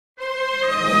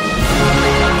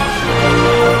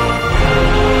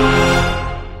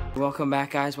welcome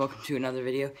back, guys. Welcome to another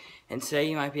video. And today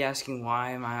you might be asking,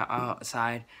 why am I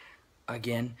outside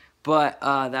again? But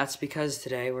that's because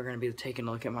today we're going to be taking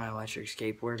a look at my electric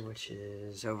skateboard, which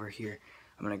is over here.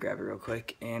 I'm going to grab it real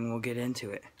quick and we'll get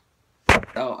into it.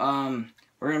 So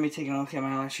we're going to be taking a look at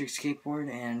my electric skateboard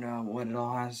and what it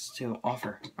all has to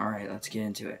offer. Alright, let's get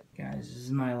into it. Guys, this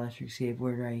is my electric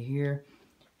skateboard right here.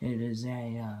 It is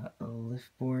a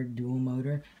Liftboard dual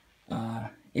motor.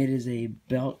 It is a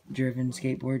belt-driven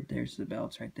skateboard. There's the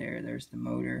belts right there. There's the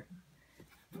motor.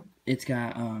 It's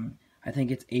got, I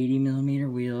think it's 80mm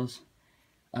wheels.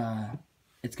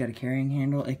 It's got a carrying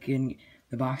handle. The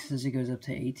box says it goes up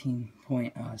to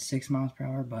 18.6 miles per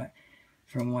hour, but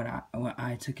from what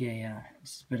I took a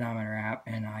speedometer app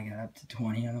and I got up to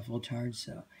 20 on a full charge,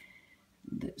 so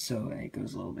it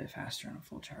goes a little bit faster on a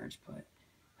full charge, but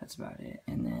that's about it.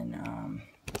 And then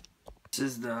this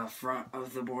is the front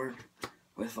of the board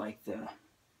with like the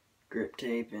grip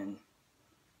tape, and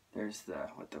there's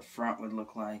what the front would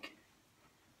look like.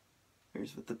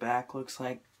 There's what the back looks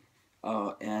like.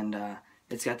 Oh, and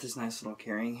it's got this nice little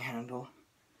carrying handle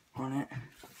on it.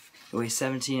 It weighs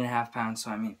 17.5 pounds,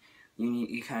 so I mean,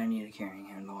 you kind of need a carrying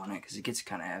handle on it because it gets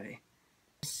kind of heavy.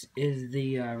 This is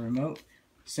the remote.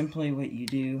 Simply what you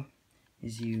do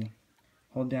is you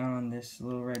hold down on this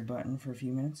little red button for a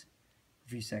few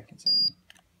seconds, I mean.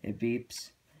 It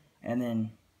beeps, and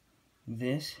then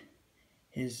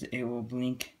it will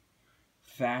blink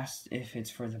fast if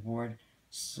it's for the board,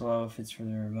 slow if it's for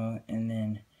the remote, and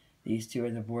then these two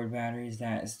are the board batteries.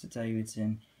 That is to tell you it's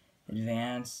in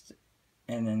advanced,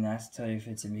 and then that's to tell you if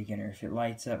it's in beginner. If it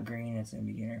lights up green, it's in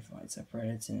beginner. If it lights up red,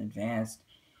 it's in advanced,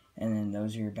 and then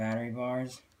those are your battery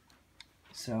bars.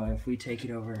 So if we take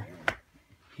it over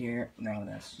here, no,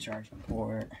 that's the charging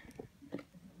port.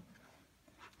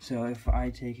 So if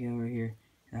I take it over here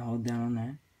and I hold down on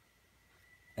that,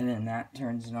 and then that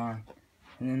turns it on,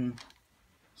 and then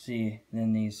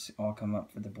then these all come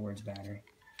up for the board's battery.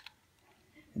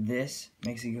 This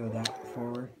makes it go that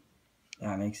forward,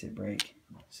 that makes it brake.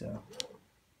 So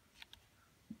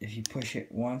if you push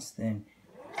it once, then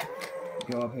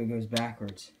go up, it goes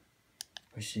backwards.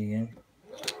 Push it again,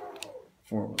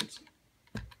 forwards.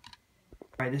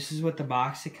 Alright, this is what the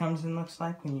box it comes in looks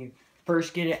like when you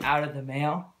first get it out of the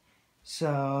mail.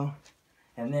 So,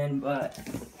 and then, but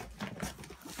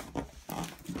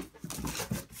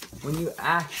when you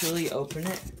actually open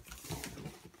it,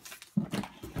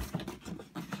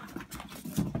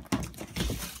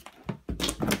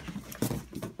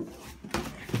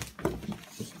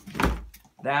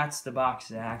 that's the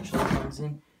box it actually comes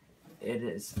in.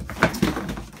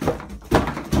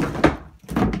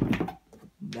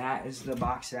 That is the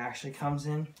box it actually comes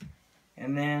in.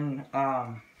 And then,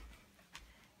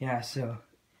 yeah, so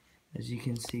as you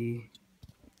can see,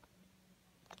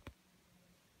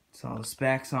 it's all the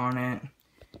specs on it.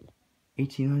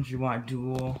 1800 watt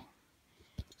dual.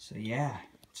 So yeah,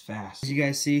 it's fast. As you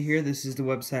guys see here, this is the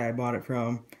website I bought it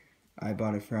from. I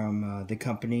bought it from the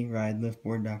company,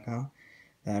 Liftboard.com.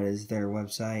 That is their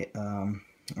website.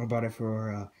 I bought it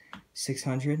for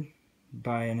 $600.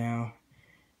 Buy it now.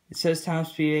 It says top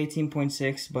speed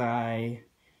 18.6, but I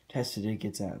tested it,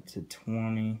 gets out to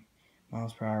 20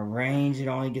 miles per hour. Range, it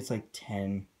only gets like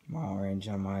 10-mile range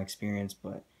on my experience,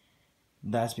 but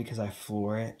that's because I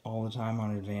floor it all the time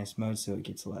on advanced mode, so it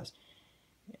gets less.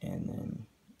 And then,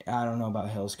 I don't know about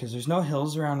hills, because there's no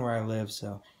hills around where I live,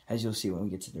 so as you'll see when we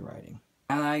get to the riding.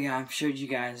 Now that I've showed you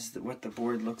guys what the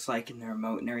board looks like and the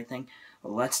remote and everything,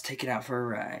 well, let's take it out for a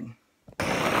ride.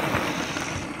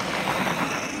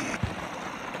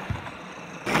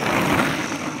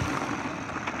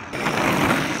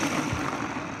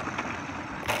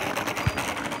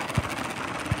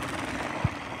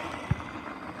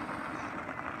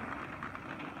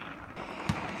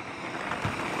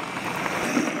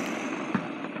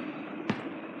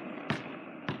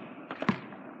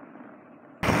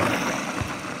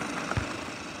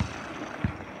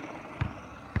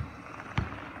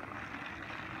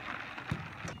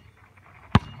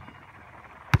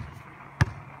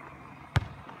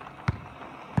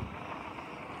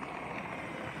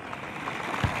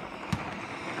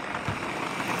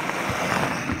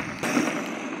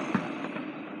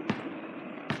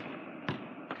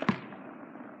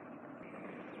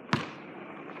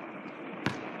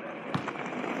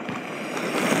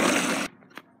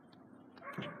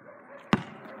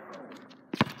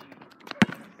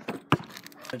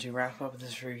 To wrap up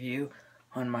this review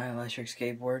on my electric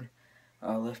skateboard,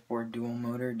 Liftboard dual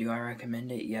motor, do I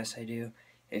recommend it? Yes, I do.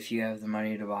 If you have the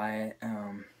money to buy it,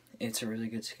 it's a really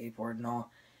good skateboard and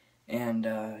all. And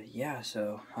yeah,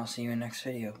 so I'll see you in the next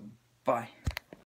video. Bye.